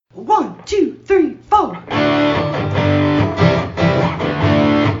1, 2, 3, 4.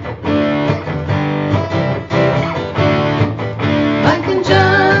 Mike and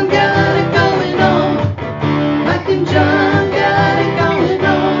John got it going on. Mike and John got it going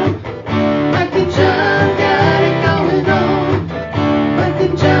on. Mike and John got it going on. Mike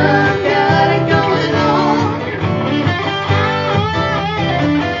and John got it going on.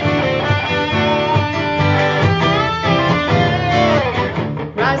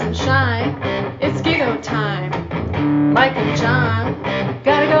 Rise and shine, it's Gigo time. Mike and John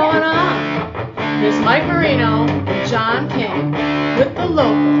got it going on. Here's Mike Marino and John King with the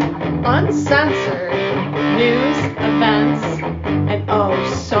local, uncensored news, events, and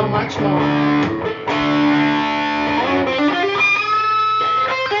oh, so much more.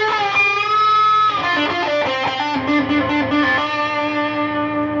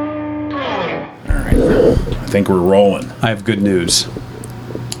 I think we're rolling. I have good news.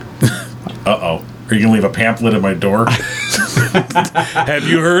 Uh-oh. Are you going to leave a pamphlet at my door? Have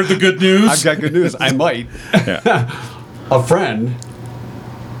you heard the good news? I've got good news. I might. Yeah. A friend,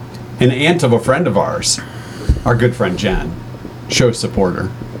 an aunt of a friend of ours, our good friend Jen, show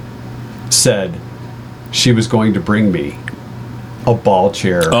supporter, said she was going to bring me a ball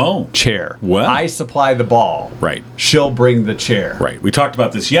chair. Oh. Chair. Well. I supply the ball. Right. She'll bring the chair. Right. We talked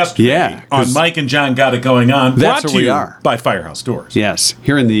about this yesterday. Yeah, On Mike and John Got It Going On. That's brought where to we you are. by Firehouse Doors. Yes.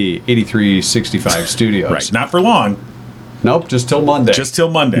 Here in the 8365 studios. Right. Not for long. Nope, just till Monday. Just till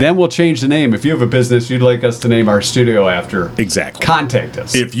Monday. Then we'll change the name. If you have a business you'd like us to name our studio after, Exactly. contact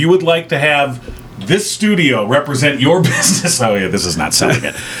us. If you would like to have this studio represent your business. Oh, yeah, this is not selling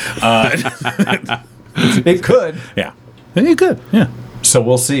it. It could. Yeah. You could. Yeah. So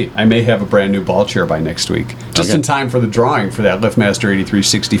we'll see. I may have a brand new ball chair by next week. Just Okay. in time for the drawing for that LiftMaster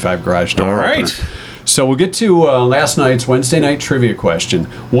 8365 garage door All right. opener. So we'll get to last night's Wednesday night trivia question.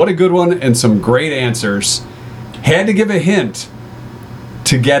 What a good one and some great answers. Had to give a hint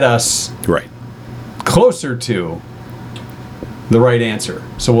to get us Right. closer to the right answer.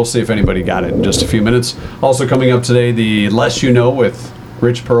 So we'll see if anybody got it in just a few minutes. Also coming up today, the Less You Know with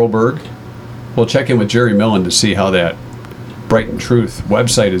Rich Perlberg. We'll check in with Jerry Millen to see how that Brighton Truth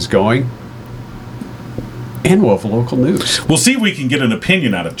website is going. And we'll have local news. We'll see if we can get an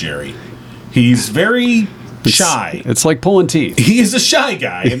opinion out of Jerry. He's very shy. It's like pulling teeth. He is a shy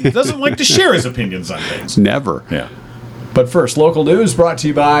guy and doesn't like to share his opinions on things. Never. Yeah. But first, local news brought to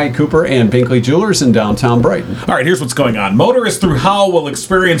you by Cooper and Binkley Jewelers in downtown Brighton. All right, here's what's going on. Motorists through Howell will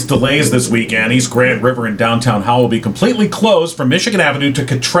experience delays this weekend. East Grand River in downtown Howell will be completely closed from Michigan Avenue to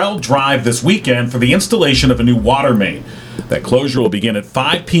Cottrell Drive this weekend for the installation of a new water main. That closure will begin at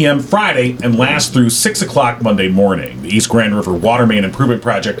 5 p.m. Friday and last through 6 o'clock Monday morning. The East Grand River Water Main Improvement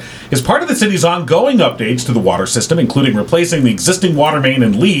Project is part of the city's ongoing updates to the water system, including replacing the existing water main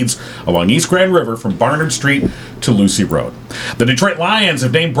and leads along East Grand River from Barnard Street to Lucy Road. The Detroit Lions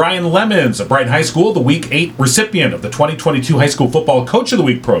have named Brian Lemons of Brighton High School the Week 8 recipient of the 2022 High School Football Coach of the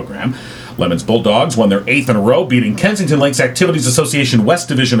Week program. Lemons Bulldogs won their 8th in a row, beating Kensington Lakes Activities Association West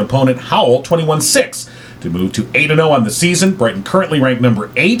Division opponent Howell 21-6 to move to 8-0 on the season. Brighton currently ranked number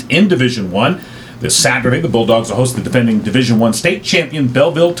 8 in Division 1. This Saturday, the Bulldogs will host the defending Division 1 state champion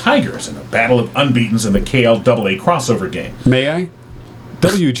Belleville Tigers in a battle of unbeatens in the KLAA crossover game. May I?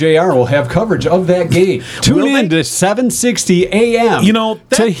 WJR will have coverage of that game. Tune in to 7:60 a.m. You know,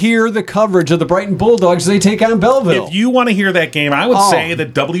 to hear the coverage of the Brighton Bulldogs as they take on Belleville. If you want to hear that game, I would say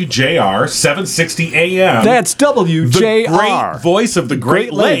that WJR 760 AM. That's WJR. The great voice of the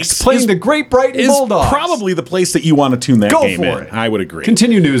Great Lakes playing the Great Brighton is Bulldogs. probably the place that you want to tune that Go game for in. it. I would agree.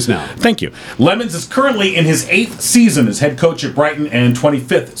 Continue news now. Thank you. Lemons is currently in his 8th season as head coach at Brighton and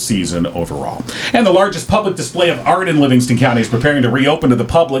 25th season overall. And the largest public display of art in Livingston County is preparing to reopen to the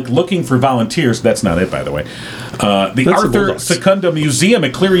public, looking for volunteers. That's not it, by the way. The That's Arthur Secunda Museum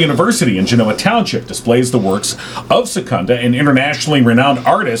at Cleary University in Genoa Township displays the works of Secunda, an internationally renowned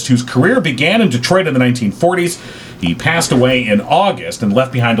artist whose career began in Detroit in the 1940s. He passed away in August and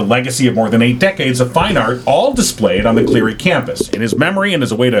left behind a legacy of more than 8 decades of fine art, all displayed on the Cleary campus. In his memory and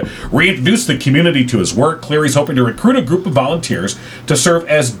as a way to reintroduce the community to his work, Cleary's hoping to recruit a group of volunteers to serve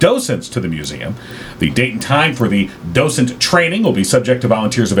as docents to the museum. The date and time for the docent training will be subject to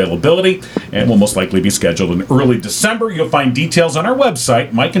volunteers' availability and will most likely be scheduled in early December. You'll find details on our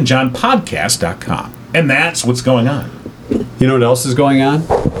website, mikeandjohnpodcast.com. And that's what's going on. You know what else is going on?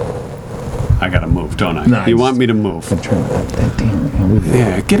 I gotta move, don't I? Nice. You want me to move? I'm trying to put that down.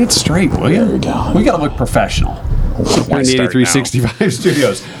 Yeah, get it straight, will you? There we go. We gotta look professional. We're in the start 8365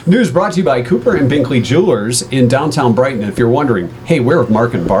 studios. News brought to you by Cooper and Binkley Jewelers in downtown Brighton. If you're wondering, hey, where have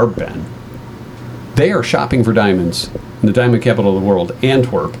Mark and Barb been? They are shopping for diamonds in the diamond capital of the world,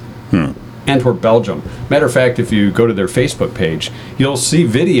 Antwerp. Antwerp, Belgium. Matter of fact, if you go to their Facebook page, you'll see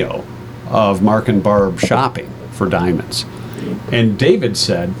video of Mark and Barb shopping for diamonds. And David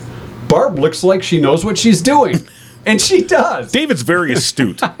said, Barb looks like she knows what she's doing. And she does. David's very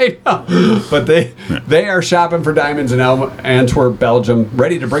astute. I know. But they are shopping for diamonds in Antwerp, Belgium,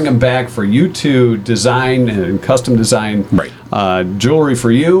 ready to bring them back for you to design and custom design jewelry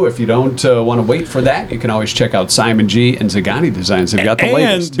for you. If you don't want to wait for that, you can always check out Simon G. and Zagani Designs. They've got the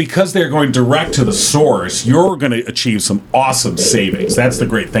latest. And because they're going direct to the source, you're going to achieve some awesome savings. That's the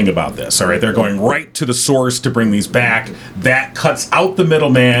great thing about this. All right, they're going right to the source to bring these back. That cuts out the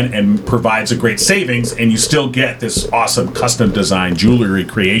middleman and provides a great savings, and you still get this awesome custom design jewelry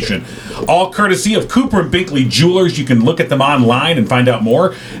creation, all courtesy of Cooper and Binkley Jewelers. You can look at them online and find out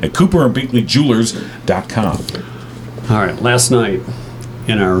more at cooperandbinkleyjewelers.com. All right, last night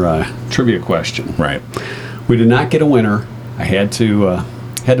in our trivia question, Right. we did not get a winner. I had to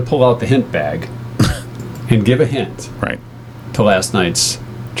pull out the hint bag and give a hint Right. to last night's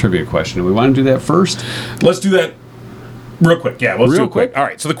trivia question. We want to do that first? Let's do that real quick. Yeah, let's do Real it quick. All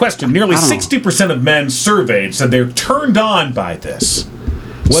right, so the question, nearly 60% of men surveyed said they're turned on by this.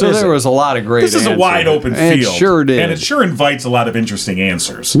 What is there it? was a lot of great This is a answers. wide open It field. sure did. And it sure invites a lot of interesting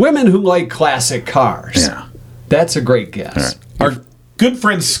answers. Women who like classic cars. Yeah. That's a great guess. Our good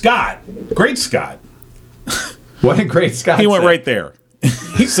friend Scott, great Scott, What a great Scott he went said. right there.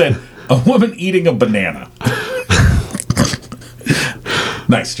 He said, a woman eating a banana.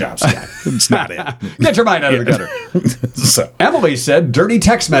 Nice job, Scott. It's not it. Get your mind out of the gutter. So, Emily said dirty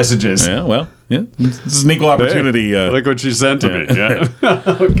text messages. yeah, well, yeah. This is an equal opportunity. Look what she sent to me. Yeah.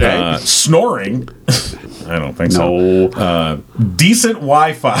 Okay. Snoring. I don't think No. so. Decent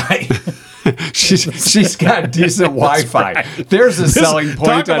Wi-Fi. She's got decent Wi-Fi. There's a selling Talk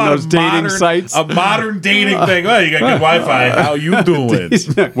point on about those dating sites. A modern dating thing. Oh, you got good Wi-Fi. How you doing?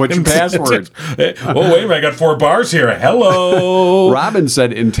 What's your password? Oh, wait a minute. I got 4 bars here. Hello. Robin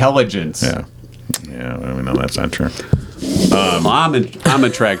said intelligence. Yeah. Yeah, I mean, no, that's not true. I'm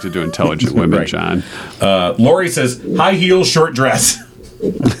attracted to intelligent women, Right. John. Lori says, high heels, short dress.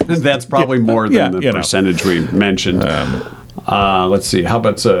 That's probably more than the percentage we mentioned. Let's see. How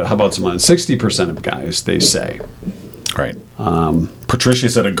about some 60% of guys, they say. Right. Patricia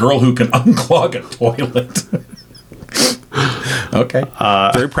said, a girl who can unclog a toilet. Okay.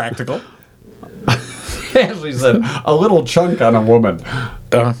 Very practical. Ashley said, a little chunk on a woman.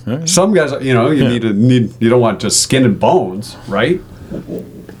 Some guys, you don't want just skin and bones, right?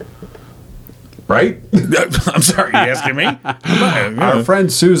 Right? I'm sorry, you asking me? Our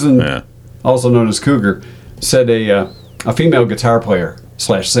friend Susan, also known as Cougar, said a female guitar player /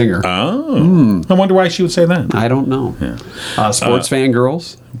 singer. Oh. I wonder why she would say that. I don't know. Sports fan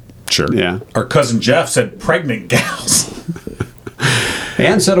girls. Sure. Yeah. Our cousin Jeff said pregnant gals.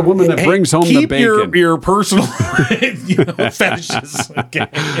 And said a woman that brings home the bacon. Keep your personal fetishes. Okay.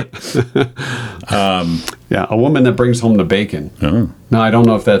 Yeah, a woman that brings home the bacon. Oh. Now, I don't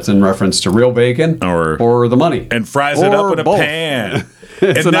know if that's in reference to real bacon or the money. And fries it up in a both. pan.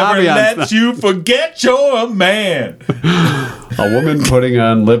 It's and an never ambiance. let you forget you're a man. A woman putting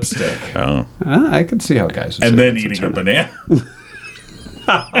on lipstick. Oh. I can see how guys would And say then that's eating a turn-on. banana.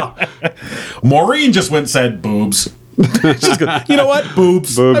 Maureen just went and said boobs. She's going, you know what?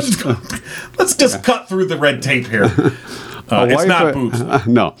 Boobs. Let's just cut through the red tape here. It's not boobs.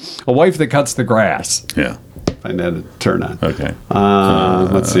 No. A wife that cuts the grass. Yeah. Find that a turn on. Okay.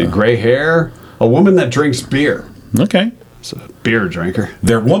 Let's see. Gray hair. A woman that drinks beer. Okay. It's a beer drinker.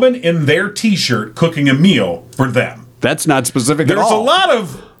 Their woman in their T-shirt cooking a meal for them. That's not specific at There's all. a lot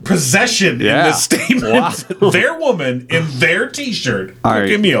of possession in this statement. Wow. Their woman in their T-shirt All cooking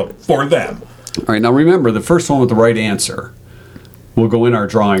right. a meal for them. All right, now remember, the first one with the right answer will go in our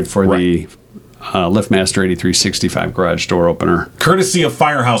drawing for the LiftMaster 8365 garage door opener. Courtesy of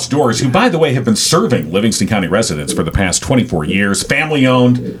Firehouse Doors, who, by the way, have been serving Livingston County residents for the past 24 years.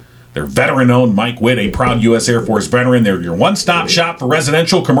 Family-owned. They're veteran-owned. Mike Witt, a proud U.S. Air Force veteran. They're your one-stop shop for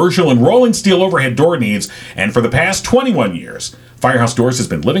residential, commercial, and rolling steel overhead door needs. And for the past 21 years, Firehouse Doors has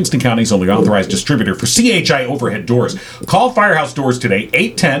been Livingston County's only authorized distributor for CHI overhead doors. Call Firehouse Doors today,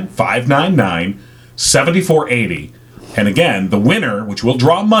 810-599-7480. And again, the winner, which we'll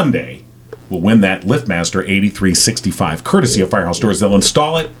draw Monday, will win that LiftMaster 8365, courtesy of Firehouse Doors. They'll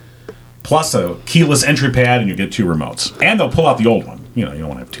install it, plus a keyless entry pad, and you get 2 remotes. And they'll pull out the old one. You know, you don't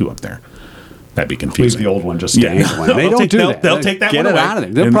want to have 2 up there. That'd be Leave confusing. the old one just Yeah. dangling. They don't do that. They'll take that Get one it away. out of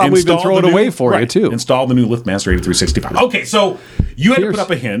there. They'll and probably even install throw it the new- away for you, too. Install the new LiftMaster 8365. Okay, so you had to put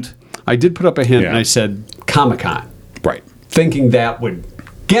up a hint. I did put up a hint, Yeah. and I said Comic-Con, Right. thinking that would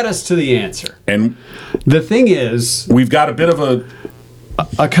get us to the answer. And The thing is, we've got a bit of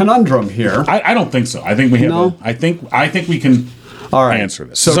a conundrum here. I don't think so. I think we have. No? I think we can All right. answer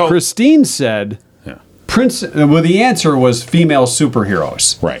this. So Christine said, Yeah. the answer was female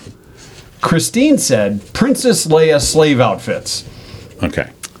superheroes. Right. Christine said Princess Leia slave outfits. Okay.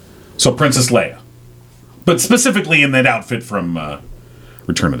 So Princess Leia, but specifically in that outfit from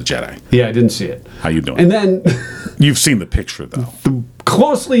Return of the Jedi. Yeah, I didn't see it. How you doing? And then You've seen the picture though.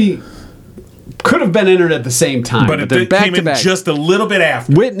 closely could have been entered at the same time, But then it came in just a little bit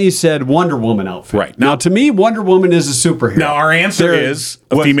after. Whitney said Wonder Woman outfit. Right. Now, to me, Wonder Woman is a superhero. Now, our answer is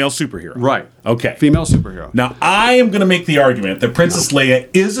a what- female superhero. Right. Okay. Female superhero. Now, I am going to make the argument that Princess Leia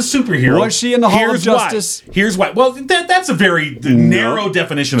is a superhero. Was she in the Hall of Here's Justice? Why. Here's why. Well, that's a very narrow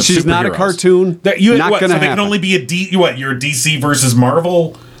definition of superheroes. She's not a cartoon. Not gonna so they can happen. only be you're a DC versus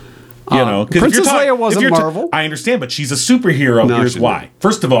Marvel? You know, 'cause if Princess you're Leia wasn't Marvel. I understand, but she's a superhero. No, Here's she why.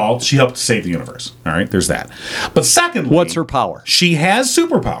 First of all, she helped save the universe. All right, there's that. But secondly, What's her power? She has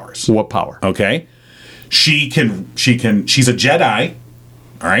superpowers. What power? Okay. She's a Jedi.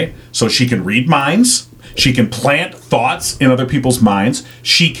 All right. So she can read minds. She can plant thoughts in other people's minds.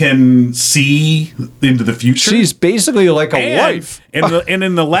 She can see into the future. She's basically like a wife. And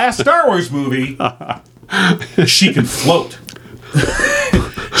in the last Star Wars movie, she can float.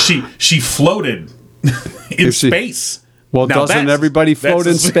 She floated in space. Well, Now, doesn't that's- everybody float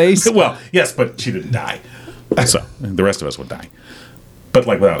in that's- space? Well, yes, but she didn't die. So the rest of us would die. But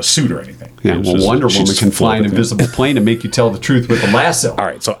like without a suit or anything. Yeah, It was well, just- Wonder she Woman just can fly an floated. invisible plane and make you tell the truth with a lasso. All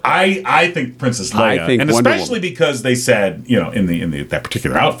right, so I think Princess Leia, think and Wonder especially Woman. because they said, you know, in the that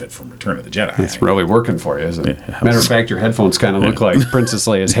particular outfit from Return of the Jedi. It's really working for you, isn't it? Yeah. Matter of fact, your headphones kind of look like Princess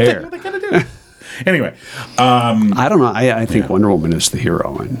Leia's hair. They kind of do. Anyway, I don't know. I think Wonder Woman is the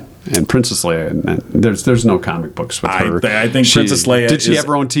hero, and Princess Leia. And there's no comic books with her. I think Princess Leia. Did she have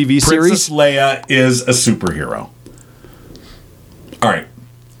her own TV Princess series? Leia is a superhero. All right,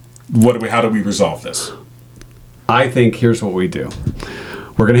 how do we resolve this? I think here's what we do.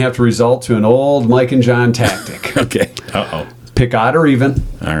 We're going to have to resort to an old Mike and John tactic. Okay. Uh-oh. Pick odd or even.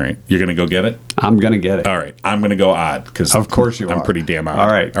 All right. You're going to go get it? I'm going to get it. All right. I'm going to go odd because Of course you are. I'm pretty damn odd. All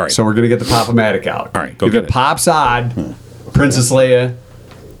right. All right. So we're going to get the Pop-o-Matic out. All right, go if get it it. pops odd, Princess Leia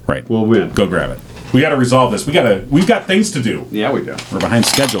right. will win. Go grab it. We got to resolve this. We've got things to do. Yeah, we do. We're behind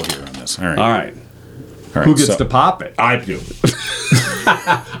schedule here on this. All right. All right. All right. Who gets to pop it? I do.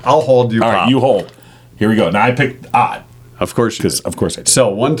 I'll hold you. All pop. right. You hold. Here we go. Now I picked odd Of course you because did. of course I did. So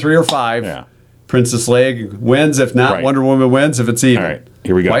 1, 3, or 5. Yeah. Princess Leia wins. If not, Right. Wonder Woman wins. If it's even. All right.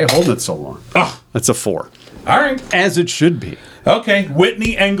 Here we go. Why are you holding it so long? Oh, That's a 4. all right. As it should be. Okay.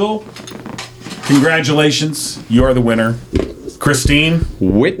 Whitney Engel. Congratulations. You are the winner. Christine.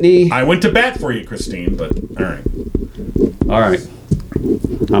 Whitney. I went to bat for you, Christine, but all right. All right.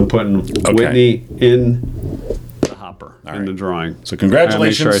 I'm putting Whitney in the hopper, in the drawing. So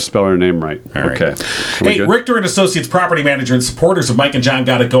congratulations. Make sure I spell her name right. All right. Okay. Hey, Richter and Associates Property Manager and supporters of Mike and John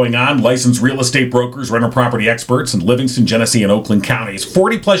Got It Going On, licensed real estate brokers, rental property experts in Livingston, Genesee, and Oakland counties.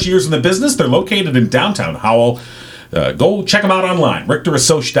 40 plus years in the business. They're located in downtown Howell. Go check them out online.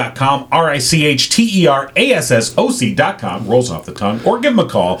 RichterAssoc.com, RichterAssoc.com, rolls off the tongue, or give them a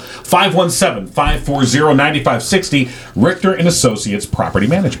call, 517-540-9560, Richter and Associates Property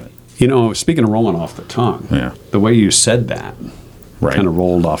Management. You know, speaking of rolling off the tongue, the way you said that kind of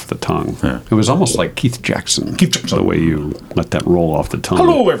rolled off the tongue. Yeah. It was almost like Keith Jackson. The way you let that roll off the tongue.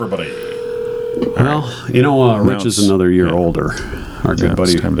 Hello, everybody. Well, you know, Rich is another year older. Our good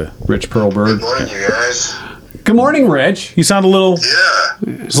buddy, Rich Perlberg. Good morning, you guys. Good morning, Rich. You sound a little,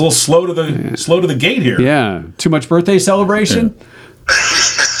 Yeah. slow to the gate here. Yeah. Too much birthday celebration?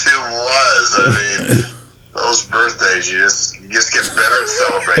 Yes, it was. I mean, those birthdays, you just get better at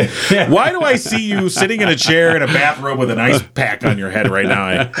celebrating. Why do I see you sitting in a chair in a bathrobe with an ice pack on your head right now?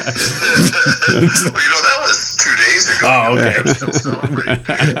 Well, that was 2 days ago. Oh, okay. Still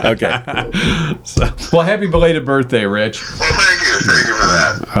celebrating. Okay. Well, happy belated birthday, Rich. Well, thank you. Thank you for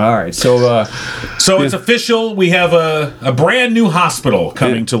that. All right. So, It's official. We have a brand new hospital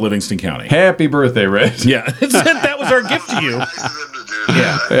coming to Livingston County. happy birthday, Rich. Yeah, that was our gift to you. Nice of them to do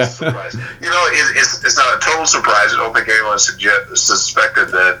that. I'm surprised. You know, it's not a total surprise. I don't think anyone suspected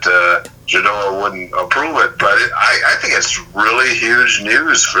that Genoa wouldn't approve it, but I think it's really huge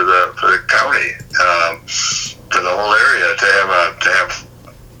news for the county, for the whole area to have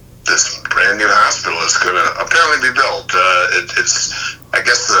this brand new hospital is going to apparently be built. I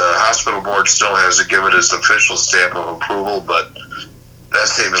guess the hospital board still has to give it its official stamp of approval, but that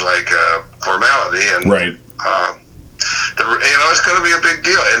seems like a formality. And Right. it's going to be a big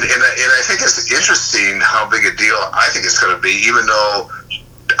deal, and I think it's interesting how big a deal I think it's going to be, even though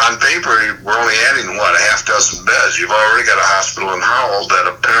on paper, we're only adding, what, a half dozen beds. You've already got a hospital in Howell that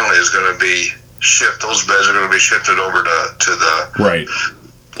apparently is going to be shifted. Those beds are going to be shifted over to the right.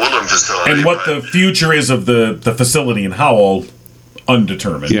 Woodland facility. And what the future is of the facility in Howell,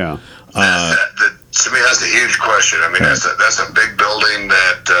 undetermined. Yeah. To me, that's a huge question. I mean, that's a big building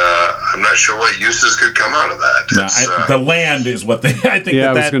that I'm not sure what uses could come out of that. The land is what they. I think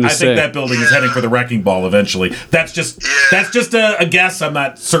that building is heading for the wrecking ball eventually. That's just a guess. I'm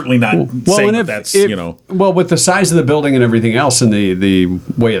not saying that's Well, with the size of the building and everything else, and the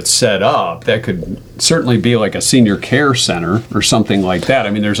way it's set up, that could certainly be like a senior care center or something like that. I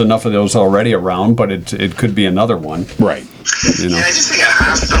mean, there's enough of those already around, but it could be another one, right? Yeah, I just think a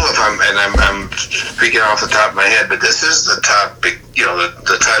hospital. I'm speaking off the top of my head, but this is the topic.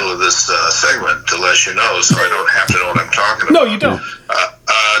 The title of this segment to let you know, so I don't have to know what I'm talking about. No, you don't.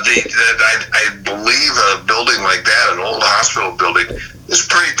 I believe a building like that, an old hospital building, is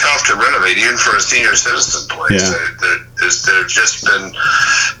pretty tough to renovate, even for a senior citizen place. Yeah. There's just been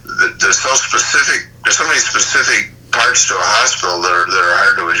there's so many specific parts to a hospital that are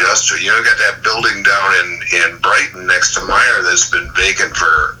hard to adjust to. You got that building down in Brighton next to Meyer that's been vacant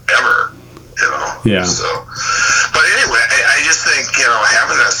forever. Yeah. So, but anyway, I just think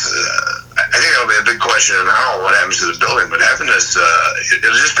having us. I think it'll be a big question in how what happens to the building, but having this,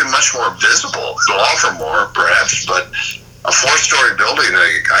 it'll just be much more visible. It'll offer more, perhaps, but a 4-story building,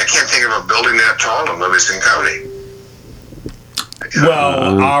 I can't think of a building that tall in Livingston County.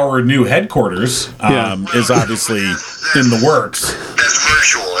 Well, our new headquarters is obviously in the works. That's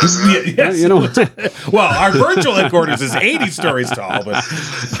virtual, isn't it? Yes. Well, our virtual headquarters is 80 stories tall, but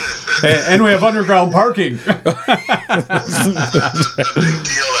and we have underground parking. The big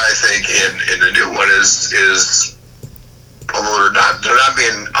deal, I think, in the new one is although they're not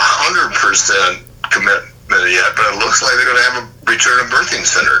being 100% commitment yet, but it looks like they're going to have a return of birthing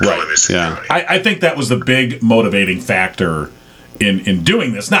center to Livingston County. I think that was the big motivating factor in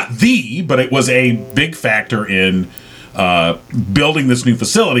doing this. Not but it was a big factor in building this new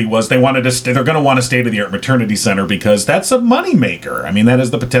facility. Was they're going to want a state-of-the-art maternity center because that's a moneymaker. I mean, that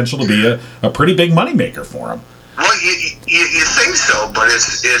has the potential to be a pretty big moneymaker for them. Well, you think so, but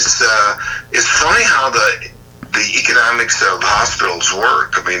it's funny how the economics of hospitals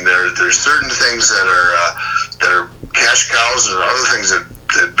work. I mean, there's certain things that are cash cows and other things that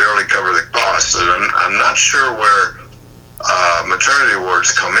barely cover the costs. And I'm not sure where maternity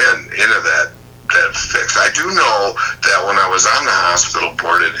wards come into that fix. I do know that when I was on the hospital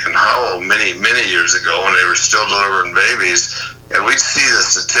board in Howell many years ago, when they were still delivering babies, and we'd see the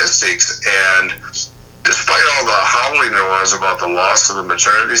statistics, and despite all the howling there was about the loss of the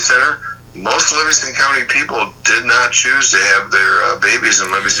maternity center, most Livingston County people did not choose to have their babies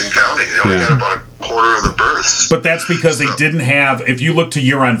in Livingston County. They only got about a quarter of the births. But that's because they didn't have, if you look to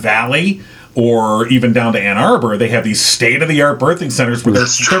Huron Valley or even down to Ann Arbor, they have these state-of-the-art birthing centers where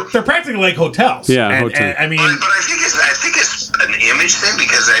they're practically like hotels. Yeah, and, hotel. I mean, but I think it's an image thing,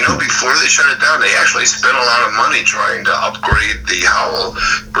 because I know before they shut it down, they actually spent a lot of money trying to upgrade the Howell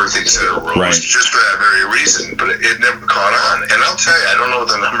birthing center rooms just for that very reason. But it never caught on. And I'll tell you, I don't know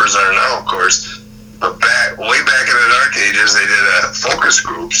what the numbers are now, of course. But way back in the dark ages, they did focus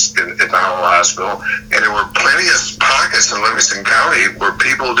groups in the Howell Hospital, and there were plenty of pockets in Livingston County where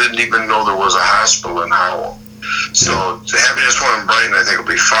people didn't even know there was a hospital in Howell. So having this one in Brighton, I think,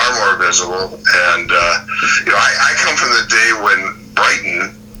 will be far more visible. And I come from the day when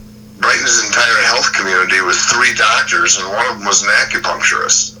Brighton's entire health community was 3 doctors, and one of them was an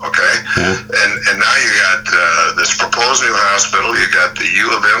acupuncturist. Okay, and now you got this proposed new hospital. You got the U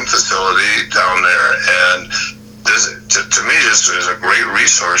of M facility down there, and this, to me, just is a great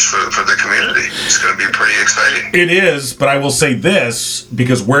resource for the community. It's going to be pretty exciting. it is, but I will say this,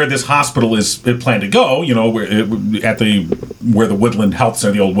 because where this hospital is planned to go, where the Woodland Health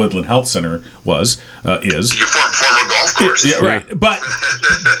Center, the old Woodland Health Center is. Your former golf course. Yeah, right.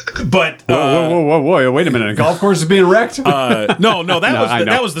 But whoa, wait a minute. A golf course is being wrecked?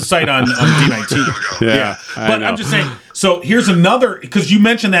 That was the site on D19. Yeah. But I'm just saying, so here's another, because you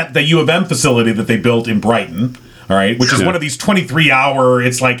mentioned that the U of M facility that they built in Brighton, all right, which is one of these 23-hour,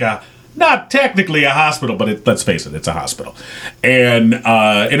 it's like not technically a hospital, but let's face it, it's a hospital. And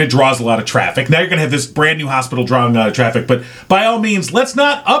it draws a lot of traffic. Now you're going to have this brand new hospital drawing a lot of traffic, but by all means, let's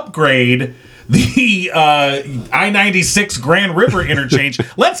not upgrade the I-96 Grand River interchange.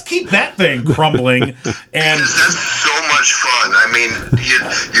 Let's keep that thing crumbling. And that's so much fun. I mean, you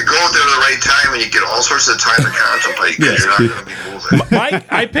go there at the right time and you get all sorts of time to contemplate because you're not going to be moving.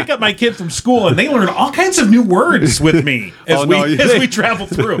 I pick up my kid from school and they learn all kinds of new words with me as we travel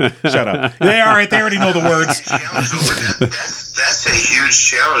through. Shut up. They already know the words. That's a huge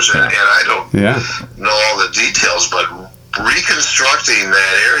challenge, and I don't know all the details, but reconstructing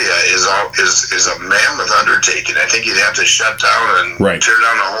that area is a mammoth undertaking. I think you'd have to shut down and tear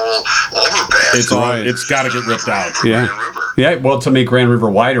down the whole overpass. It's got to get ripped out. Yeah, well, to make Grand River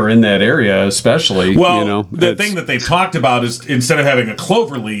wider in that area, especially. Well, the thing that they've talked about is instead of having a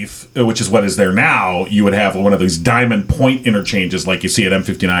clover leaf, which is what is there now, you would have one of these diamond point interchanges like you see at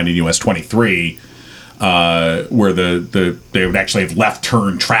M59 and US 23. Where they would actually have left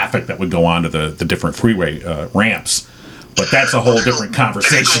turn traffic that would go onto the different freeway ramps. But that's a whole different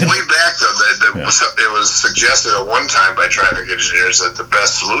conversation. Way back, though, it was suggested at one time by traffic engineers that the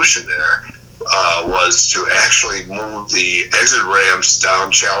best solution there was to actually move the exit ramps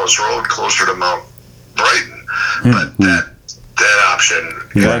down Chalice Road closer to Mount Brighton. But that option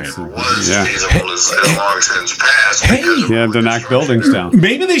was feasible as long since passed. To knock buildings down.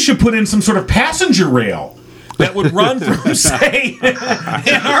 Maybe they should put in some sort of passenger rail that would run from, say,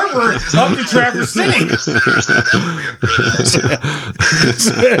 Ann Arbor up to Traverse City. The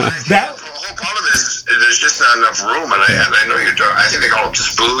whole problem is there's just not enough room, and I know you're talking. I think they call them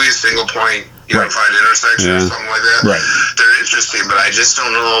just buoys, single point unified intersection or something like that. Right. They're interesting, but I just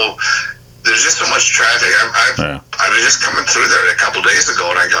don't know. There's just so much traffic. I was just coming through there a couple days ago,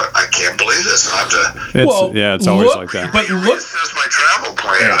 and I can't believe this. I'll have to. It's always like that. But look, that's my travel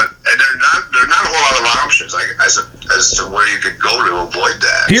plan, and there's not a whole lot of options as to where you could go to avoid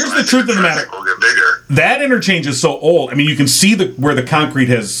that. Here's the truth of the matter: will get bigger. That interchange is so old. I mean, you can see where the concrete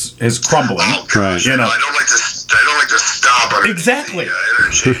has crumbling. Oh gosh, I don't like to stop under exactly. the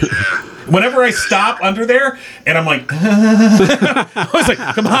interchange. Whenever I stop under there, and I'm like, I was like,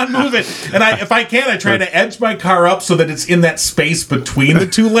 come on, move it. And if I can, I try to edge my car up so that it's in that space between the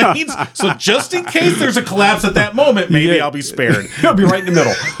two lanes. So just in case there's a collapse at that moment, maybe I'll be spared. I'll be right in the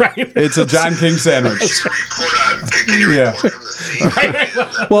middle. Right? It's a John King sandwich.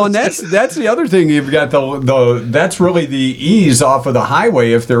 Well, and that's the other thing you've got. That's really the ease off of the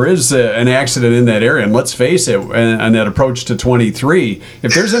highway if there is an accident in that area. And let's face it, on that approach to 23,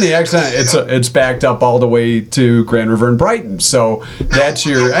 if there's any accident, it's backed up all the way to Grand River and Brighton. So that's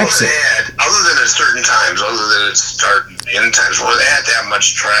your exit. Other than at certain times, other than at start and end times, where they had that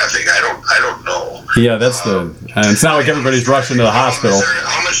much traffic, I don't know. Yeah, that's and it's not like everybody's rushing to the hospital.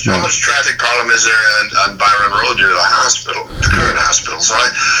 How much traffic problem is there on Byron Road near the hospital, the current hospital? So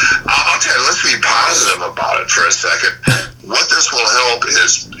I'll tell you, let's be positive about it for a second. What this will help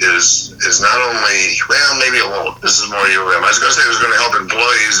is not only, well, maybe it won't. This is more UM. I was going to say it was going to help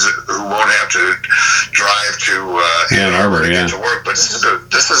employees who won't have to drive to Ann Arbor to get to work, but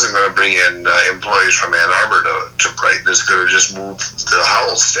this isn't going to bring in employees from Ann Arbor to Brighton. It's going to just move the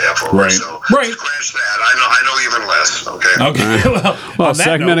Howell staff over. Right. So scratch that. I know even less. Okay. Well,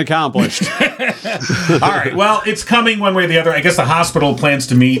 segment accomplished. All right. Well, it's coming one way or the other. I guess the hospital plans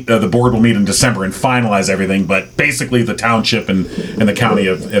to meet. The board will meet in December and finalize everything. But basically, the township and the county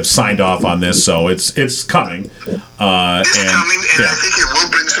have signed off on this, so it's coming. It's coming, and I think it will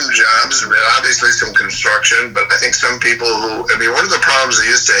bring some jobs, and obviously some construction. But I think some people one of the problems they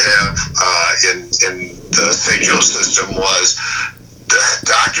used to have in the St. Joe system was the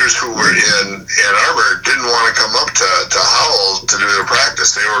doctors who were in Ann Arbor didn't want to come up to Howell to do their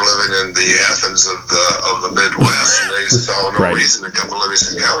practice. They were living in the Athens of the Midwest, and they saw no reason to come to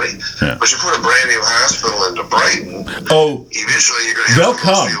Livingston County. Yeah. But you put a brand new hospital into Brighton, eventually you're going to have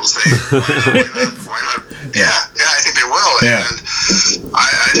people say, why not? Yeah, I think they will. Yeah. And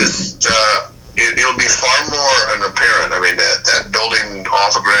I just it'll be far more apparent. I mean, that building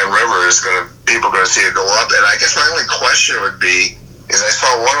off of Grand River people are going to see it go up. And I guess my only question would be, is I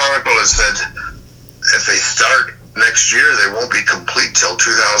saw one article that said if they start next year, they won't be complete till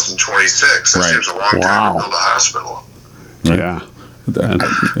 2026. That seems a long time to build a hospital. Yeah. Plus,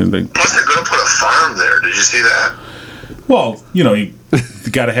 they're going to put a farm there. Did you see that? Well, you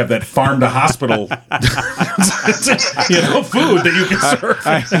got to have that farm to hospital, food that you can serve.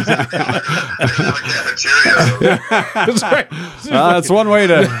 That's right. That's one way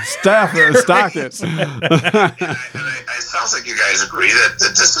to stock it. It sounds like you guys agree that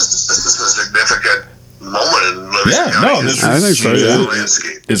this is a significant moment in Livingston County. I think so. Yeah.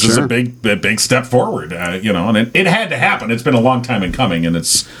 This is a big step forward, and it had to happen. It's been a long time in coming, and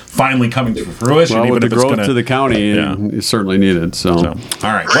it's finally coming to fruition. Well, even with if the it's growth to the county, it's certainly needed. So. All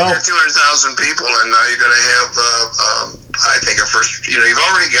right. Well, you got 200,000 people, and now you're going to have, I think, you've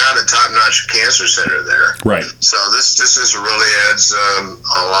already got a top-notch cancer center there. Right. So this just really adds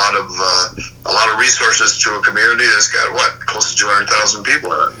a lot of resources to a community that's got close to 200,000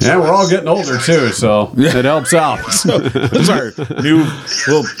 people in it. Yeah, we're all getting older too, so it helps out. That's our new.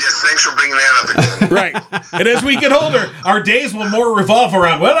 Yes, thanks for bringing that up again. Right. And as we get older, our days will more revolve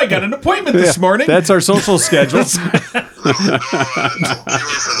around, well, I got an appointment this morning. That's our social schedules. No cure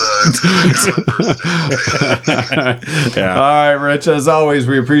for the All right, Rich, as always,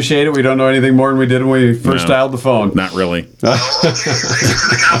 we appreciate it. We don't know anything more than we did when we first dialed the phone. Not really. Okay, thank you for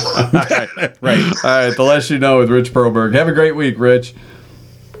the compliment. Right. All right, the less you know with Rich Perlberg. Have a great week, Rich.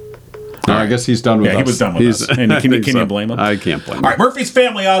 I guess he's done with us. Yeah, he was done with us. And can you blame him? I can't blame him. All right, Murphy's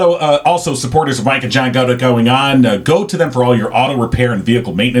Family Auto, also supporters of Mike and John got it going on. Go to them for all your auto repair and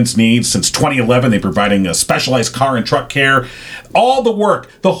vehicle maintenance needs. Since 2011, they're providing specialized car and truck care. All the work,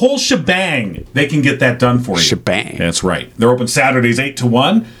 the whole shebang, they can get that done for you. Shebang. That's right. They're open Saturdays 8 to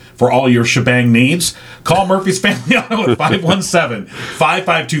 1 for all your shebang needs. Call Murphy's Family Auto at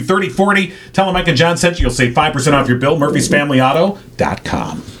 517-552-3040. Tell them Mike and John sent you. You'll save 5% off your bill.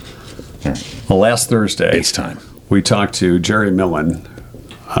 Murphy'sFamilyAuto.com. Well, last Thursday, It's time. we talked to Jerry Millen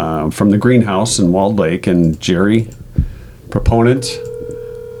from the Greenhouse in Walled Lake, and Jerry, proponent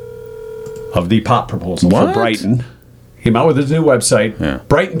of the pop proposal for What? Brighton, came out with his new website,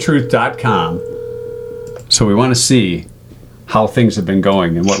 BrightonTruth.com. So we want to see how things have been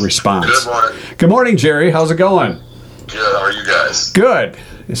going and what response. Good morning. Good morning, Jerry. How's it going? Good. How are you guys? Good.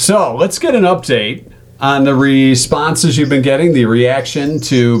 So let's get an update on the responses you've been getting, the reaction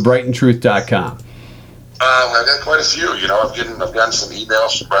to BrightonTruth.com. I've got quite a few. I've gotten some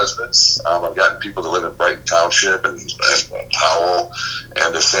emails from residents. I've gotten people that live in Brighton Township and Powell,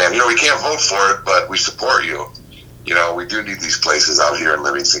 and they're saying, we can't vote for it, but we support you. We do need these places out here in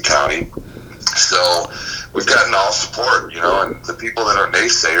Livingston County. So we've gotten all support, and the people that are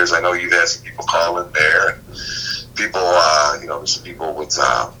naysayers, I know you've had some people call in there, and people, there's some people with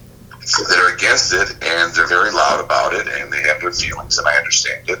that are against it, and they're very loud about it, and they have their feelings, and I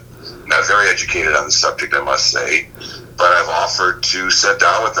understand it. Not very educated on the subject, I must say, but I've offered to sit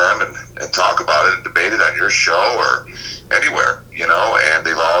down with them and talk about it and debate it on your show or anywhere, and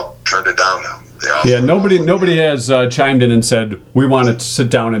they've all turned it down now. Nobody has chimed in and said we want to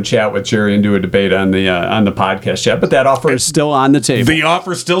sit down and chat with Jerry and do a debate on the podcast yet, but that offer is still on the table. The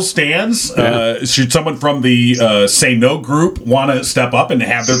offer still stands. Should someone from the Say No group want to step up and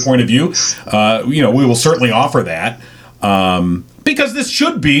have their point of view, we will certainly offer that. Because this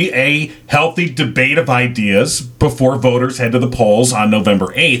should be a healthy debate of ideas before voters head to the polls on November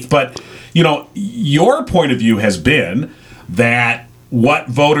 8th. But, your point of view has been that what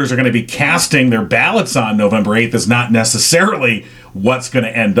voters are going to be casting their ballots on November 8th is not necessarily what's going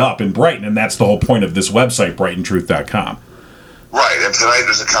to end up in Brighton. And that's the whole point of this website, BrightonTruth.com. Right. And tonight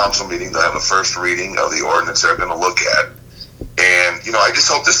there's a council meeting. They'll have a first reading of the ordinance they're going to look at. And, I just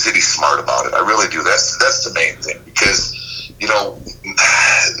hope the city's smart about it. I really do. That's the main thing. Because,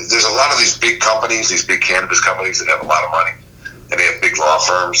 there's a lot of these big companies, these big cannabis companies that have a lot of money. And they have big law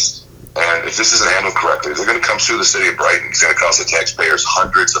firms. And if this isn't handled correctly, they're going to come sue the city of Brighton. It's going to cost the taxpayers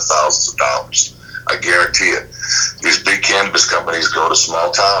hundreds of thousands of dollars. I guarantee it. These big cannabis companies go to small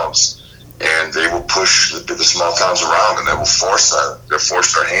towns, and they will push the small towns around, and they will force their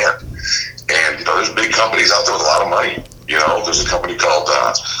hand. And, there's big companies out there with a lot of money. There's a company called,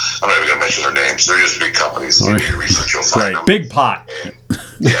 I'm not even going to mention their names. They're just big companies. If you do your research, you'll find them. Big pot.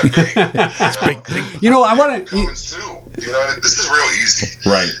 Yeah, big. I want to... This is real easy.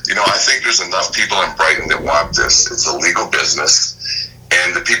 Right. I think there's enough people in Brighton that want this. It's a legal business.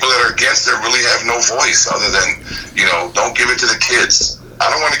 And the people that are against it really have no voice other than, don't give it to the kids. I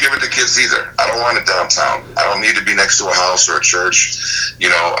don't want to give it to kids either. I don't want it downtown. I don't need to be next to a house or a church.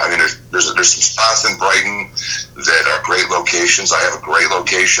 There's some spots in Brighton that are great locations. I have a great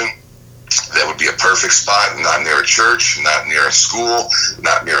location. That would be a perfect spot, not near a church, not near a school,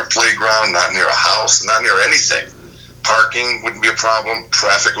 not near a playground, not near a house, not near anything. Parking wouldn't be a problem.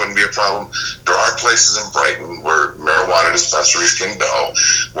 Traffic wouldn't be a problem. There are places in Brighton where marijuana dispensaries can go,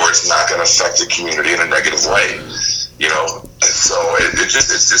 where it's not going to affect the community in a negative way. So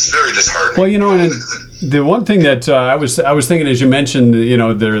it's very disheartening. Well, and the one thing that I was thinking, as you mentioned,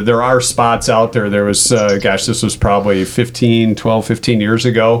 there are spots out there. There was, this was probably 15 years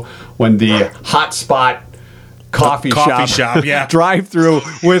ago when the hot spot coffee shop, yeah. drive-through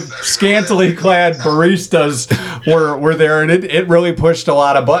with scantily clad baristas were there, and it really pushed a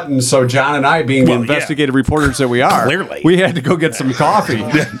lot of buttons. So John and I, being the investigative reporters that we are, clearly we had to go get some coffee.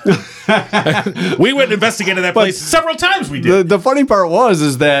 We went and investigated that place several times. We did. The funny part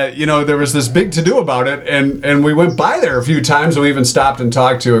is that there was this big to do about it, and we went by there a few times, and we even stopped and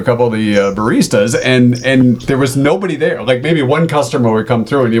talked to a couple of the baristas, and there was nobody there. Like maybe one customer would come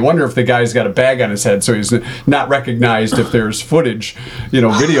through, and you wonder if the guy's got a bag on his head, so he's not recognized if there's footage,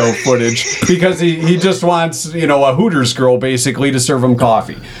 video footage, because he just wants a Hooters girl basically to serve him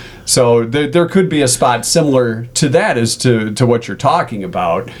coffee. So there could be a spot similar to that as to what you're talking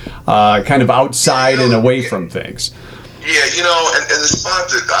about, kind of outside and away from things. Yeah, and the spot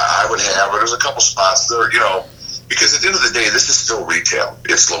that I would have, there's a couple spots there, because at the end of the day, this is still retail.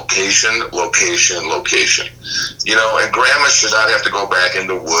 It's location, location, location. And grandma should not have to go back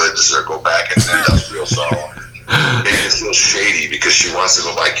into woods or go back into industrial zone. Maybe it feels shady because she wants to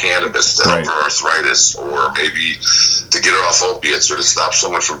go buy cannabis to help her arthritis, or maybe to get her off opiates, or to stop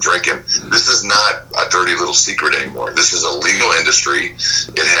someone from drinking. This is not a dirty little secret anymore. This is a legal industry.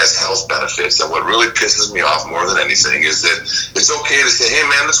 It has health benefits. And what really pisses me off more than anything is that it's okay to say, hey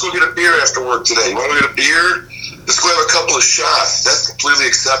man, let's go get a beer after work today. You want to get a beer? Let's go have a couple of shots. That's completely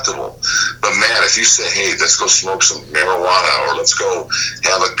acceptable. But man, if you say, hey, let's go smoke some marijuana, or let's go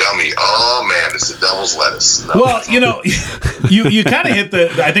have a gummy, oh man, it's the devil's lettuce. No. Well, you kind of hit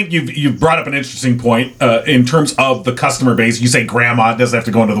I think you've brought up an interesting point in terms of the customer base. You say grandma doesn't have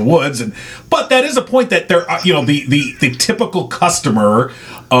to go into the woods, but that is a point that there are, the typical customer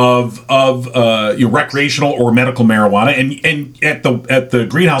of your recreational or medical marijuana, and at the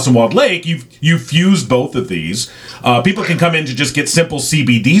greenhouse in Walled Lake, you've fused both of these. People can come in to just get simple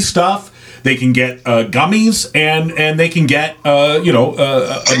CBD stuff. They can get gummies, and they can get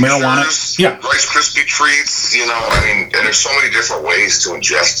marijuana. Yeah, Rice Krispie treats. And there's so many different ways to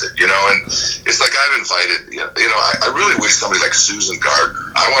ingest it. And it's like I've invited. I really wish somebody like Susan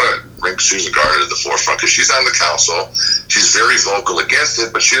Gardner. I want to bring Susan Gardner to the forefront because she's on the council. She's very vocal against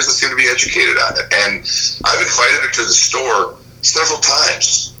it, but she doesn't seem to be educated on it. And I've invited her to the store several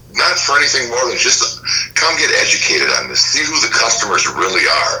times. Not for anything more than just come get educated on this. See who the customers really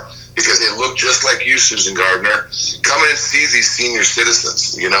are. Because they look just like you, Susan Gardner. Come in and see these senior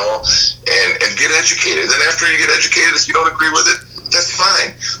citizens, and get educated. Then after you get educated, if you don't agree with it, that's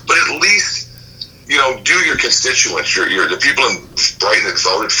fine. But at least, do your constituents, the people in Brighton that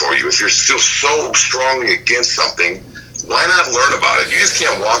voted for you. If you feel so strongly against something, why not learn about it? You just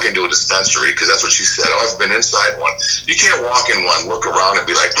can't walk into a dispensary, because that's what she said. Oh, I've been inside one. You can't walk in one, look around, and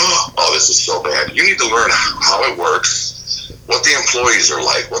be like, oh, this is so bad. You need to learn how it works, what the employees are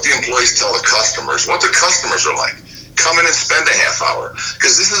like, what the employees tell the customers, what the customers are like. Come in and spend a half hour,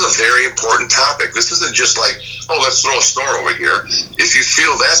 because this is a very important topic. This isn't just like, oh, let's throw a store over here. If you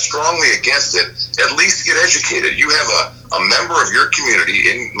feel that strongly against it, at least get educated. You have a member of your community,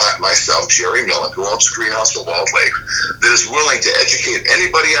 in myself, Jerry Millen, who owns the greenhouse in Walled Lake, that is willing to educate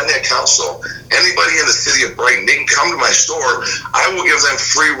anybody on that council, anybody in the city of Brighton. They can come to my store. I will give them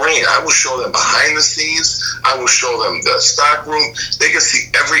free reign. I will show them behind the scenes. I will show them the stock room. They can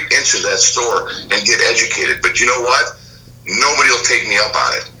see every inch of that store and get educated. But you know what? Nobody will take me up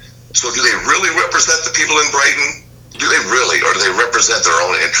on it. So do they really represent the people in Brighton? Do they really, or do they represent their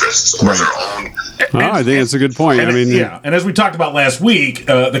own interests or their own? I think it's a good point. And as we talked about last week,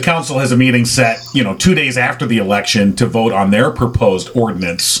 the council has a meeting set, 2 days after the election to vote on their proposed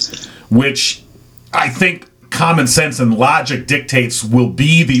ordinance, which I think common sense and logic dictates will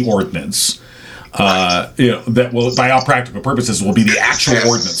be the ordinance. That will, by all practical purposes, will be the actual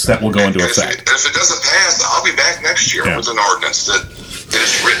ordinance that will go into effect. And if it doesn't pass, I'll be back next year with an ordinance that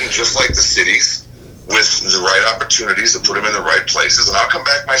is written just like the cities, with the right opportunities to put them in the right places, and I'll come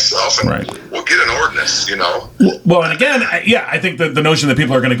back myself and we'll get an ordinance, Well, and again, I think the notion that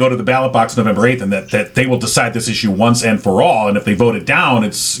people are going to go to the ballot box November 8th and that they will decide this issue once and for all, and if they vote it down,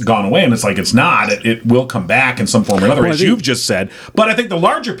 it's gone away, and it's like it's not. It will come back in some form or another, as you've just said. But I think the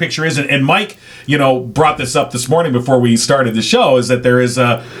larger picture is, and Mike, brought this up this morning before we started the show, is that there is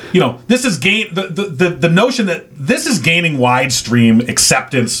this is the notion that this is gaining widestream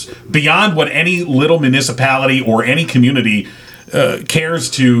acceptance beyond what any little municipality or any community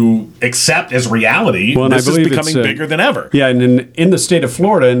cares to accept as reality. Well, this is becoming bigger than ever. Yeah, and in the state of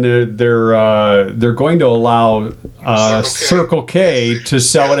Florida, and they're going to allow Circle K to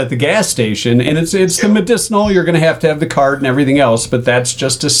sell it at the gas station, and it's the medicinal. You're going to have the card and everything else, but that's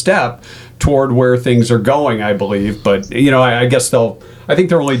just a step toward where things are going, I believe. But I guess I think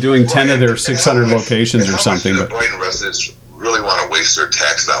they're only doing 10 of their 600 locations or something. But Brighton residents really want to waste their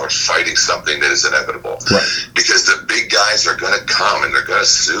tax dollars fighting something that is inevitable. Right. Because the big guys are going to come and they're going to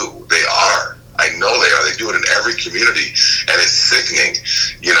sue. They are. I know they are. They do it in every community, and it's sickening,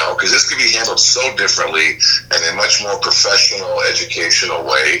 because this can be handled so differently and in a much more professional, educational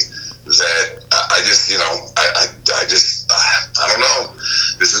way that I don't know.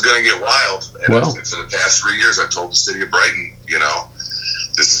 This is going to get wild. And for the past 3 years, I've told the city of Brighton,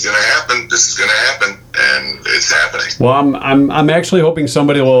 this is going to happen. This is going to happen, and it's happening. Well, I'm actually hoping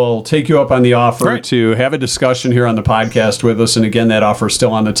somebody will take you up on the offer to have a discussion here on the podcast with us. And again, that offer is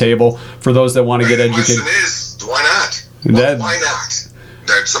still on the table for those that want to get educated. The question is, why not? Why not?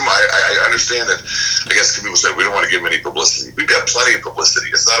 I understand that. I guess people say we don't want to give them any publicity. We've got plenty of publicity.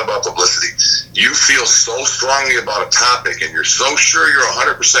 It's not about publicity. You feel so strongly about a topic, and you're so sure you're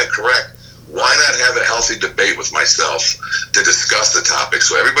 100% correct. Why not have a healthy debate with myself to discuss the topic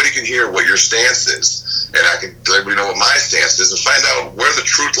so everybody can hear what your stance is, and I can let everybody know what my stance is and find out where the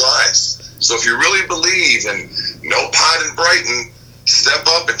truth lies. So if you really believe in no pot in Brighton, step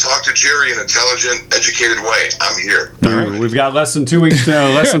up and talk to Jerry in an intelligent, educated way. I'm here. All right. We've got less than 3 weeks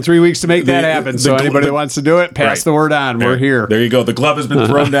to make that happen. So anybody that wants to do it, pass the word on. We're here. There you go. The glove has been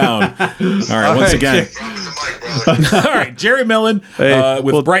thrown down. All right. Once again. All right. Jerry Millen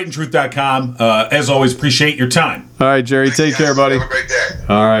with BrightonTruth.com. As always, appreciate your time. All right, Jerry. Take care, buddy. Have a great day.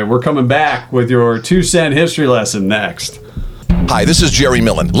 All right. We're coming back with your 2-cent history lesson next. Hi, this is Jerry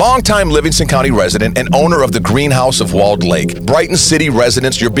Millen, longtime Livingston County resident and owner of the Greenhouse of Walled Lake. Brighton City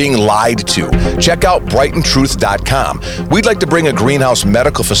residents, you're being lied to. Check out BrightonTruth.com. We'd like to bring a greenhouse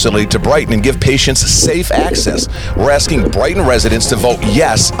medical facility to Brighton and give patients safe access. We're asking Brighton residents to vote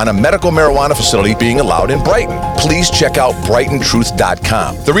yes on a medical marijuana facility being allowed in Brighton. Please check out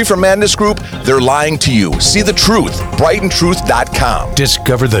BrightonTruth.com. The Reefer Madness Group, they're lying to you. See the truth. BrightonTruth.com.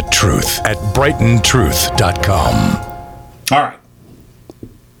 Discover the truth at BrightonTruth.com. All right.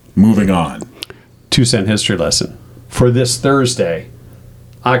 Moving on. 2-cent history lesson for this Thursday,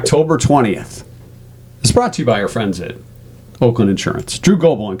 October 20th. It's brought to you by our friends at Oakland Insurance. Drew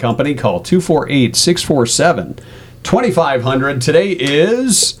Goebel and Company. Call 248-647-2500. Today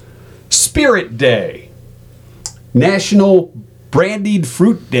is Spirit Day. National Brandied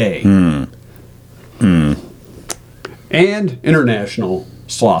Fruit Day. And International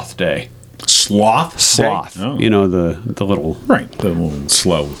Sloth Day. Sloth? Sloth. Oh. The little... Right. The little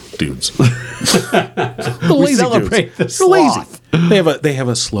slow dudes. We celebrate the sloth. They have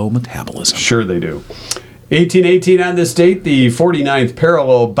a slow metabolism. Sure they do. 1818 on this date, the 49th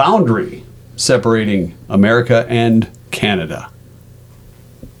parallel boundary separating America and Canada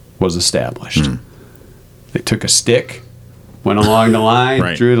was established. They took a stick, went along the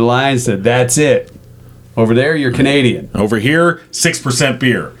line, drew the line, said, that's it. Over there, you're Canadian. Over here, 6%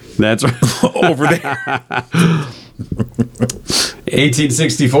 beer. That's right. Over there.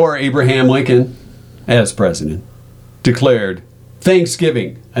 1864, Abraham Lincoln, as president, declared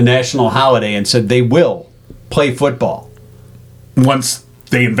Thanksgiving a national holiday and said they will play football. Once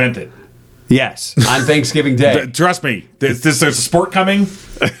they invent it. Yes, on Thanksgiving Day. Trust me, there's a sport coming.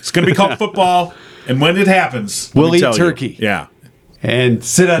 It's going to be called football. And when it happens, we'll eat turkey. Yeah. And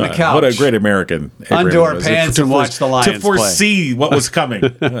sit on the couch. What a great American. Undo our pants and watch the Lions to foresee what was coming.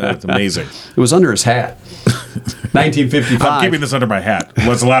 It's amazing. It was under his hat. 1955. I'm keeping this under my hat. Well,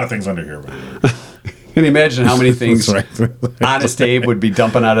 there's a lot of things under here. Can you imagine how many things Honest Abe would be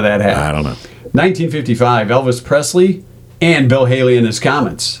dumping out of that hat? I don't know. 1955, Elvis Presley and Bill Haley in his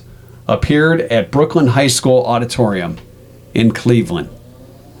Comets appeared at Brooklyn High School Auditorium in Cleveland.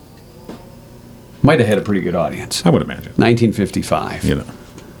 Might have had a pretty good audience. I would imagine. 1955.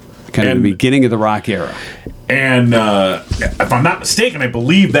 Kind of the beginning of the rock era. And if I'm not mistaken, I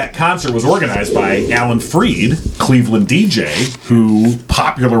believe that concert was organized by Alan Freed, Cleveland DJ, who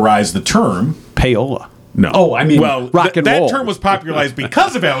popularized the term payola. No. Oh, I mean, rock and roll. That term was popularized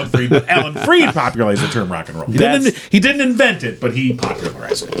because of Alan Freed, but Alan Freed popularized the term rock and roll. He didn't invent it, but he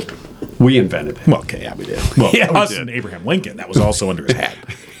popularized it. We invented it. Well, okay, yeah, we did. Well, yeah, us and Abraham Lincoln, that was also under his hat.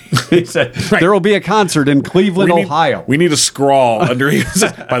 He said, there will be a concert in Cleveland, Ohio. We need a scrawl under his...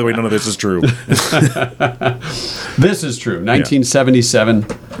 By the way, none of this is true. This is true. 1977,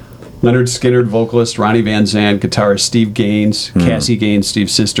 Leonard Skinner, vocalist, Ronnie Van Zant, guitarist Steve Gaines, Cassie Gaines,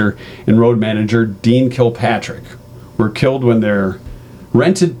 Steve's sister, and road manager Dean Kilpatrick were killed when their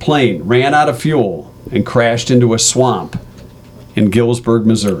rented plane ran out of fuel and crashed into a swamp in Gillsburg,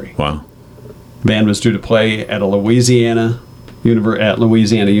 Missouri. Wow. The band was due to play at Louisiana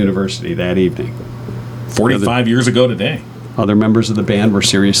University that evening. 45 years ago today. Other members of the band were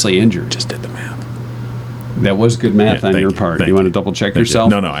seriously injured. Just did the math. That was good math on your part. You want to double check yourself?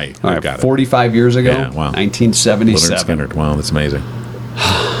 No, I got it. 45 years ago, Yeah, wow. 1977. Leonard Skinner. Wow, that's amazing.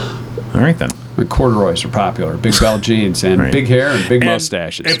 All right, then. When corduroys were popular, big belt jeans, and Right. big hair and big And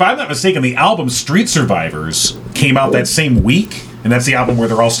mustaches. if I'm not mistaken, the album Street Survivors came out that same week, and that's the album where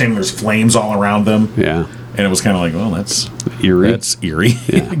they're all standing, there's flames all around them. Yeah. And it was kind of like, well, that's Eerie. That's eerie.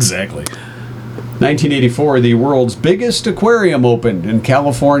 Yeah. Exactly. 1984, the world's biggest aquarium opened in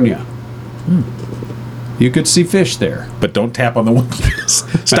California. You could see fish there. But don't tap on the glass.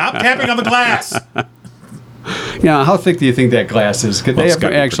 Stop tapping on the glass. Yeah, how thick do you think that glass is? Could Well, they it's ever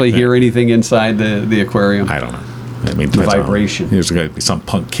gotta be actually pretty hear anything inside the aquarium? I don't know. I mean, The depends on- vibration. There's going to be some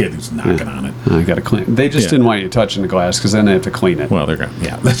punk kid who's knocking on it. I got to clean. They just Yeah. didn't want you touching the glass because then they have to clean it. Well, they're going to,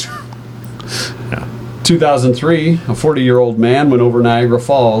 yeah. That's, yeah. 2003, a 40-year-old man went over Niagara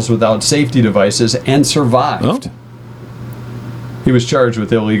Falls without safety devices and survived. Oh. He was charged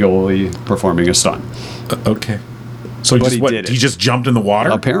with illegally performing a stunt. Okay. So But he did it. He just jumped in the water?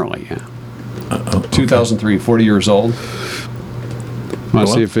 Apparently, yeah. 2003, 40 years old. Want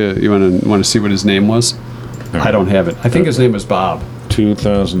to see if you want to see what his name was? right. I don't have it. I think his name was Bob.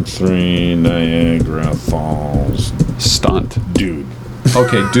 2003 Niagara Falls. Stunt. Dude.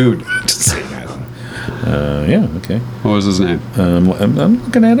 Okay, dude. Just saying that. Yeah, okay. What was his name? I'm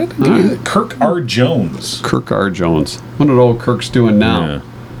looking at it. right. Kirk R. Jones. Kirk R. Jones. What are old Kirk's doing now? Yeah.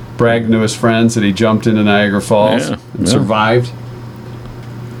 Bragging to his friends that he jumped into Niagara Falls Yeah, and yeah. survived.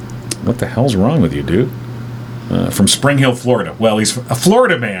 What the hell's wrong with you, dude? From Spring Hill, Florida. Well, he's a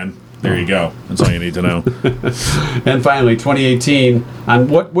Florida man. There you go. That's all you need to know. And finally, 2018, on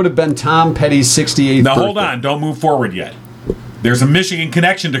what would have been Tom Petty's 68th Now, birthday. hold on. Don't move forward yet. There's a Michigan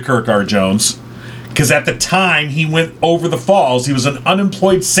connection to Kirk R. Jones because at the time he went over the falls, he was an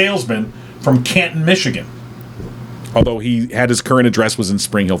unemployed salesman from Canton, Michigan. Although he had his current address was in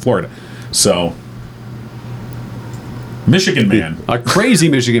Spring Hill, Florida. So, Michigan man. A crazy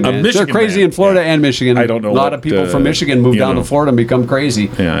Michigan man. Michigan They're crazy man, in Florida yeah. and Michigan. I don't know A lot what, of people from Michigan move down to Florida and become crazy,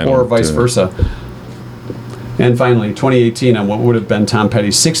 Yeah, I or don't, vice versa. And finally, 2018, on what would have been Tom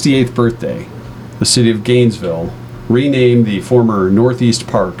Petty's 68th birthday, the city of Gainesville renamed the former Northeast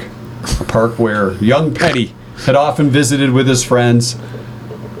Park, a park where young Petty had often visited with his friends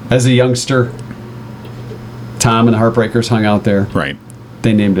as a youngster. Tom and the Heartbreakers hung out there. Right.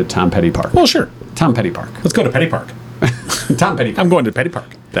 They named it Tom Petty Park. Well, sure. Tom Petty Park. Let's go to Petty Park. Tom Petty Park. I'm going to Petty Park.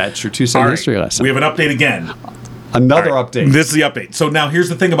 That's your 2 cent All right. history lesson. We have an update again. Another All right. update. This is the update. So now here's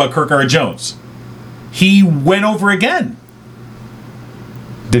the thing about Kirk R. Jones. He went over again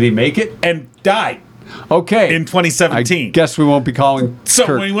Did he make it? and died Okay. in 2017. I guess we won't be calling So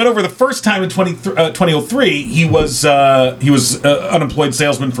Kirk. when he went over the first time in 2003, he was unemployed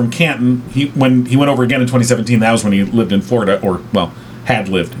salesman from Canton. When he went over again in 2017, that was when he lived in Florida, or well, had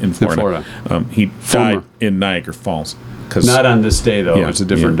lived in Florida. He Former. died in Niagara Falls. 'Cause- Not on this day, though. yeah, it's a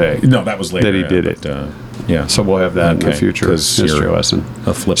different yeah. day. No, that was later. That he did but, yeah. So we'll have that in the Okay, future 'cause history you're lesson.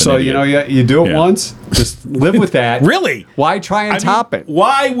 a flippin' So, idiot. you do it Yeah. once, just live with that. Really? Why try and I mean, top it?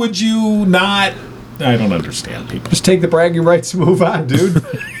 Why would you not? I don't understand people. Just take the bragging rights and move on, dude.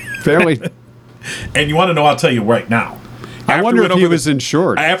 Fairly. And you want to know? I'll tell you right now. I After wonder we went if he over was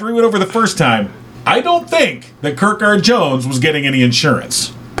insured. After we went over the first time, I don't think that Kirk R. Jones was getting any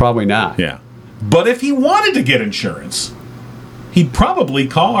insurance. Probably not. Yeah. But if he wanted to get insurance, he'd probably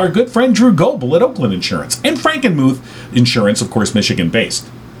call our good friend Drew Goebel at Oakland Insurance. And Frankenmuth Insurance, of course, Michigan-based,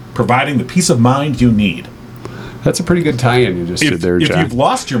 providing the peace of mind you need. That's a pretty good tie-in you just did there, If John. you've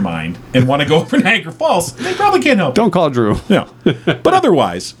lost your mind and want to go over Niagara Falls, they probably can't help you. Don't call Drew. No. But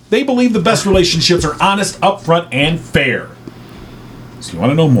otherwise, they believe the best relationships are honest, upfront, and fair. So you want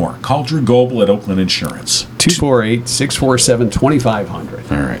to know more, call Drew Goebel at Oakland Insurance.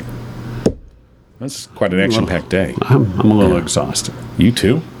 248-647-2500. All right. That's quite an action-packed day. I'm a little exhausted. You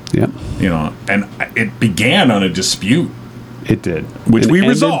too? Yep. You know, and it began on a dispute, It did. which And we ended-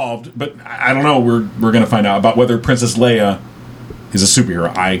 resolved, but I don't know. We're going to find out about whether Princess Leia is a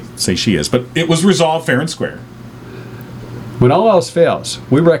superhero. I say she is, but it was resolved fair and square. When all else fails,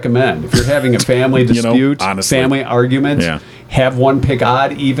 we recommend if you're having a family You know, dispute, honestly. family argument, Yeah. have one pick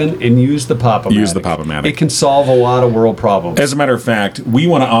odd, even, and use the Pop-o-Matic. Use the Pop-o-Matic. It can solve a lot of world problems. As a matter of fact, we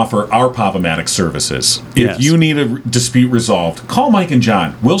want to offer our Pop-o-Matic services. Yes. If you need a dispute resolved, call Mike and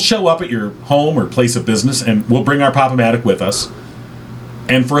John. We'll show up at your home or place of business, and we'll bring our Pop-o-Matic with us.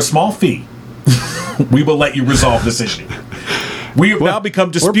 And for a small fee, we will let you resolve this issue. We have now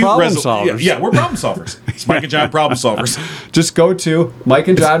become dispute problem resolvers. solvers. Yeah, we're problem solvers. It's Mike and John problem solvers. Just go to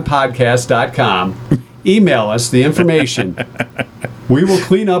mikeandjohnpodcast.com. Email us the information. We will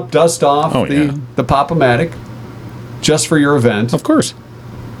clean up, dust off Oh, yeah. the Pop-o-Matic just for your event. Of course.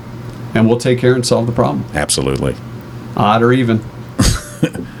 and we'll take care and solve the problem. Absolutely. Odd or even.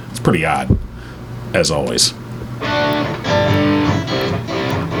 It's pretty odd, as always.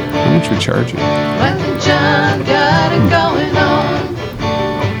 How much we charge you? Mike and John got it going on.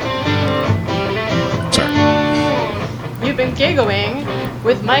 Sorry. You've been giggling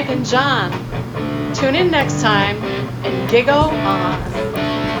with Mike and John. Tune in next time and giggle on.